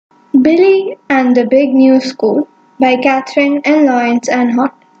Billy and the Big New School by Catherine and Laurence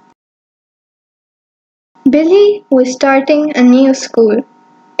Anholt. Billy was starting a new school.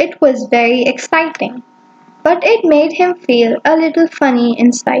 It was very exciting, but it made him feel a little funny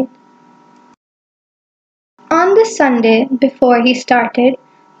inside. On the Sunday before he started,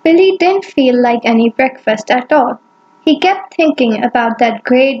 Billy didn't feel like any breakfast at all. He kept thinking about that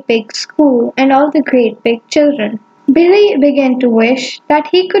great big school and all the great big children. Billy began to wish that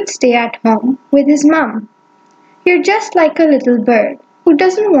he could stay at home with his mom. "You're just like a little bird who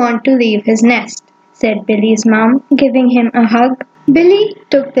doesn't want to leave his nest," said Billy's mom, giving him a hug. Billy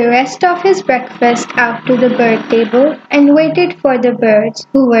took the rest of his breakfast out to the bird table and waited for the birds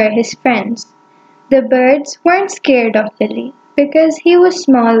who were his friends. The birds weren't scared of Billy because he was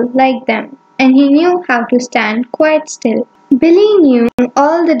small like them and he knew how to stand quite still. Billy knew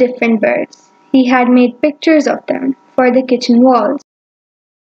all the different birds. He had made pictures of them for the kitchen walls.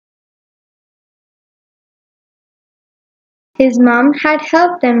 His mom had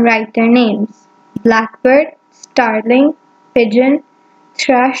helped them write their names: Blackbird, Starling, Pigeon,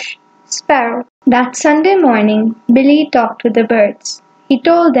 Thrush, Sparrow. That Sunday morning, Billy talked to the birds. He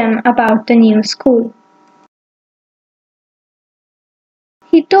told them about the new school.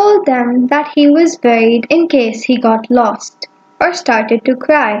 He told them that he was worried in case he got lost or started to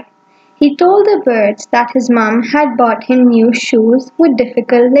cry. He told the birds that his mom had bought him new shoes with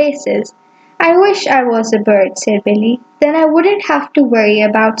difficult laces. "I wish I was a bird," said Billy. "Then I wouldn't have to worry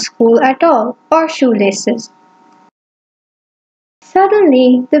about school at all, or shoelaces." Suddenly,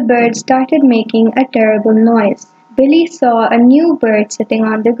 the bird started making a terrible noise. Billy saw a new bird sitting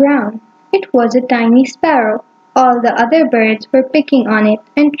on the ground. It was a tiny sparrow. All the other birds were picking on it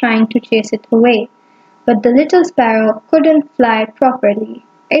and trying to chase it away, but the little sparrow couldn't fly properly.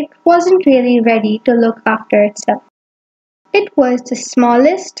 It wasn't really ready to look after itself. It was the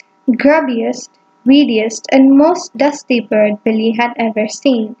smallest, grubbiest, weediest, and most dusty bird Billy had ever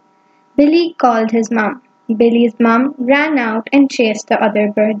seen. Billy called his mom. Billy's mom ran out and chased the other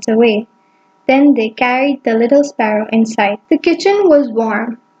birds away. Then they carried the little sparrow inside. The kitchen was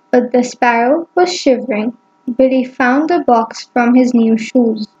warm, but the sparrow was shivering. Billy found the box from his new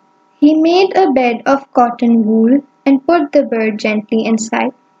shoes. He made a bed of cotton wool and put the bird gently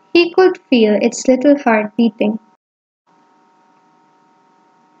inside. He could feel its little heart beating.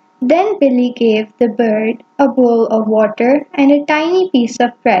 Then Billy gave the bird a bowl of water and a tiny piece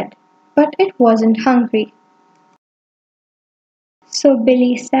of bread, but it wasn't hungry. So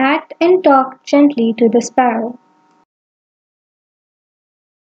Billy sat and talked gently to the sparrow.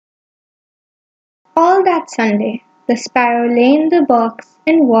 All that Sunday, the sparrow lay in the box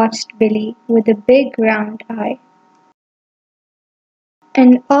and watched Billy with a big round eye.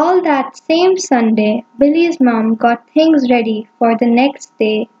 And all that same Sunday, Billy's mom got things ready for the next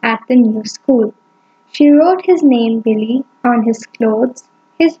day at the new school. She wrote his name Billy on his clothes,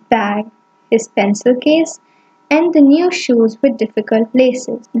 his bag, his pencil case, and the new shoes with difficult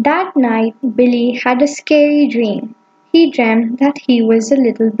laces. That night, Billy had a scary dream. He dreamt that he was a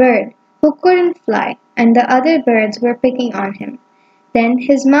little bird who couldn't fly, and the other birds were picking on him. Then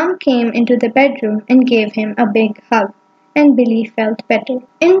his mom came into the bedroom and gave him a big hug, and Billy felt better.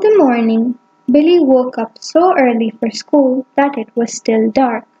 In the morning, Billy woke up so early for school that it was still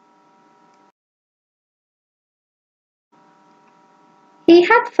dark. He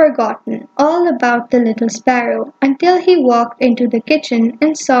had forgotten all about the little sparrow until he walked into the kitchen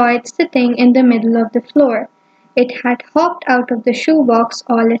and saw it sitting in the middle of the floor. It had hopped out of the shoebox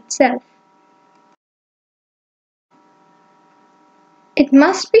all itself. "It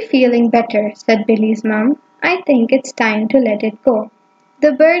must be feeling better," said Billy's mom. "I think it's time to let it go."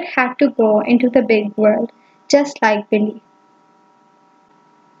 The bird had to go into the big world, just like Billy.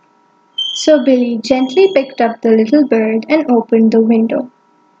 So Billy gently picked up the little bird and opened the window.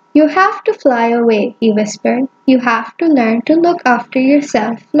 "You have to fly away," he whispered. "You have to learn to look after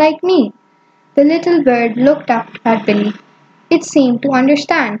yourself like me." The little bird looked up at Billy. It seemed to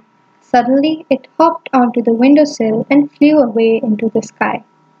understand. Suddenly it hopped onto the windowsill and flew away into the sky.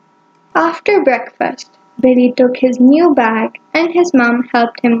 After breakfast, Billy took his new bag and his mom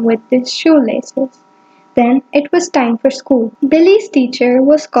helped him with his shoelaces. Then it was time for school. Billy's teacher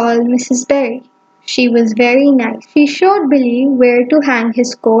was called Mrs. Berry. She was very nice. She showed Billy where to hang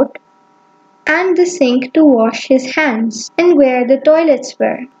his coat and the sink to wash his hands and where the toilets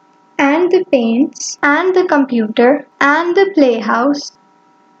were and the paints and the computer and the playhouse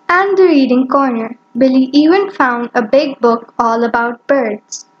and the reading corner. Billy even found a big book all about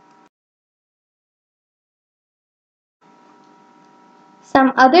birds.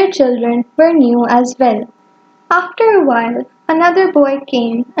 Some other children were new as well. After a while, Another boy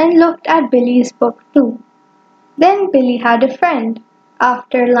came and looked at Billy's book too. Then Billy had a friend.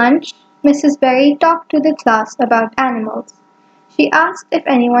 After lunch, Mrs. Berry talked to the class about animals. She asked if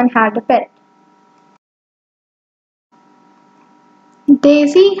anyone had a pet.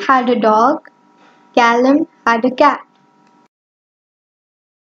 Daisy had a dog. Callum had a cat.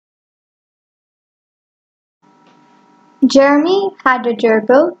 Jeremy had a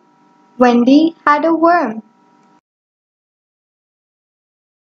gerbil. Wendy had a worm.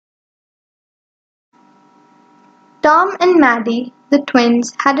 Tom and Maddie, the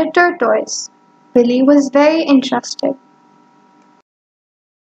twins, had a tortoise. Billy was very interested.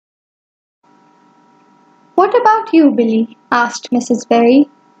 "What about you, Billy?" asked Mrs. Berry.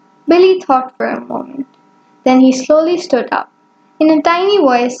 Billy thought for a moment. Then he slowly stood up. In a tiny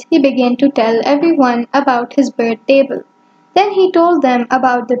voice he began to tell everyone about his bird table. Then he told them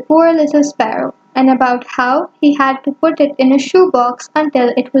about the poor little sparrow, and about how he had to put it in a shoe box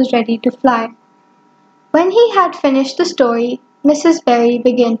until it was ready to fly. When he had finished the story, Mrs. Berry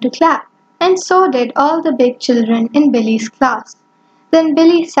began to clap, and so did all the big children in Billy's class. Then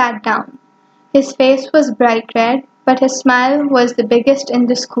Billy sat down. His face was bright red, but his smile was the biggest in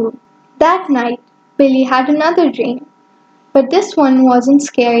the school. That night Billy had another dream, but this one wasn't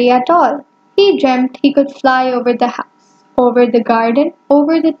scary at all. He dreamt he could fly over the house, over the garden,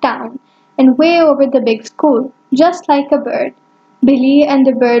 over the town, and way over the big school, just like a bird. Billy and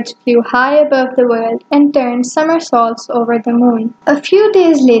the birds flew high above the world and turned somersaults over the moon. A few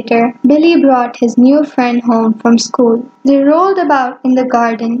days later, Billy brought his new friend home from school. They rolled about in the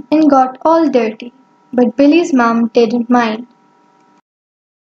garden and got all dirty, but Billy's mom didn't mind.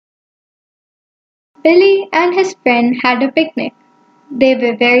 Billy and his friend had a picnic. They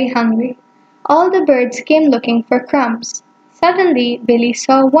were very hungry. All the birds came looking for crumbs. Suddenly Billy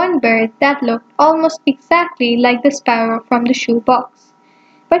saw one bird that looked almost exactly like the sparrow from the shoe box.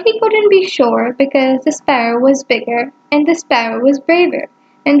 But he couldn't be sure because the sparrow was bigger, and the sparrow was braver,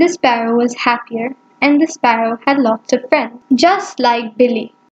 and the sparrow was happier, and the sparrow had lots of friends, just like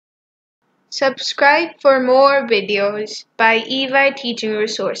Billy. Subscribe for more videos by EY Teaching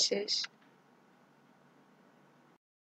Resources.